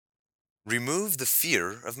Remove the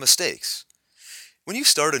fear of mistakes. When you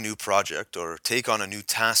start a new project or take on a new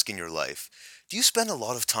task in your life, do you spend a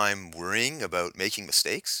lot of time worrying about making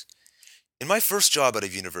mistakes? In my first job out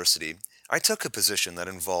of university, I took a position that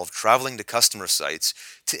involved traveling to customer sites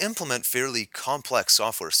to implement fairly complex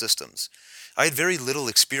software systems. I had very little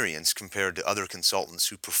experience compared to other consultants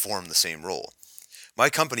who performed the same role. My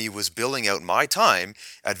company was billing out my time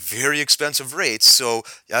at very expensive rates, so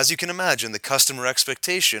as you can imagine, the customer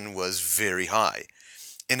expectation was very high.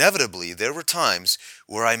 Inevitably, there were times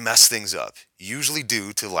where I messed things up, usually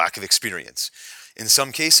due to lack of experience. In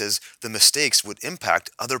some cases, the mistakes would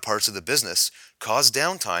impact other parts of the business, cause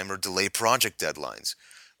downtime, or delay project deadlines.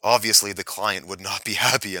 Obviously, the client would not be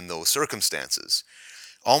happy in those circumstances.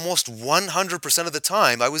 Almost 100% of the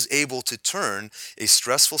time, I was able to turn a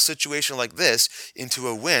stressful situation like this into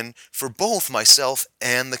a win for both myself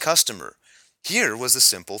and the customer. Here was the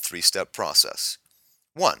simple three-step process.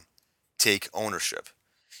 1. Take ownership.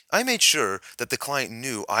 I made sure that the client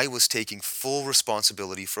knew I was taking full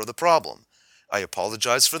responsibility for the problem. I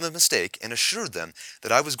apologized for the mistake and assured them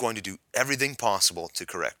that I was going to do everything possible to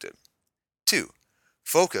correct it. 2.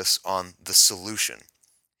 Focus on the solution.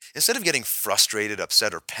 Instead of getting frustrated,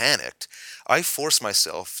 upset, or panicked, I forced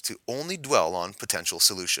myself to only dwell on potential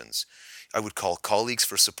solutions. I would call colleagues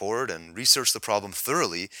for support and research the problem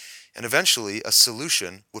thoroughly, and eventually a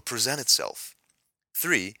solution would present itself.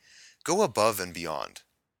 3. Go above and beyond.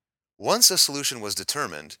 Once a solution was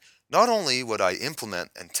determined, not only would I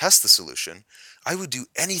implement and test the solution, I would do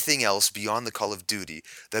anything else beyond the call of duty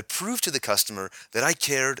that proved to the customer that I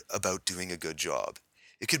cared about doing a good job.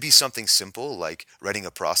 It could be something simple like writing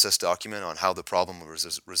a process document on how the problem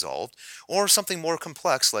was resolved, or something more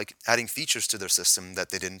complex like adding features to their system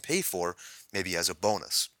that they didn't pay for, maybe as a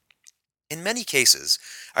bonus. In many cases,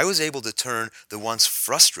 I was able to turn the once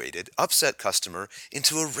frustrated, upset customer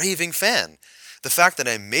into a raving fan. The fact that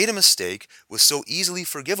I made a mistake was so easily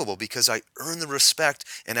forgivable because I earned the respect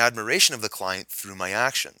and admiration of the client through my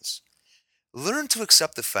actions. Learn to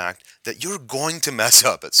accept the fact that you're going to mess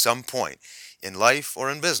up at some point in life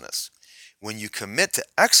or in business. When you commit to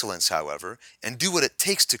excellence, however, and do what it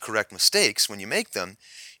takes to correct mistakes when you make them,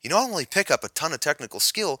 you not only pick up a ton of technical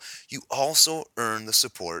skill, you also earn the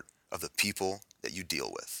support of the people that you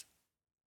deal with.